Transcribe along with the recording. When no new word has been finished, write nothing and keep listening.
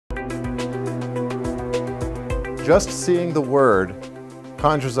Just seeing the word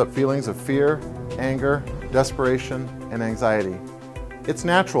conjures up feelings of fear, anger, desperation, and anxiety. It's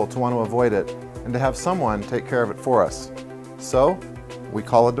natural to want to avoid it and to have someone take care of it for us. So, we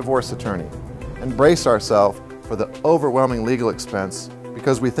call a divorce attorney and brace ourselves for the overwhelming legal expense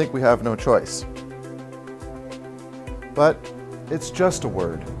because we think we have no choice. But it's just a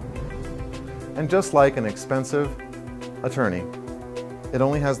word. And just like an expensive attorney, it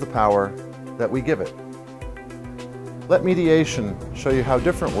only has the power that we give it. Let mediation show you how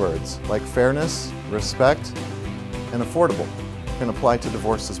different words like fairness, respect, and affordable can apply to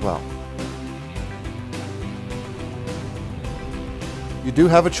divorce as well. You do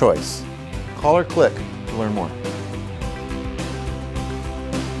have a choice. Call or click to learn more.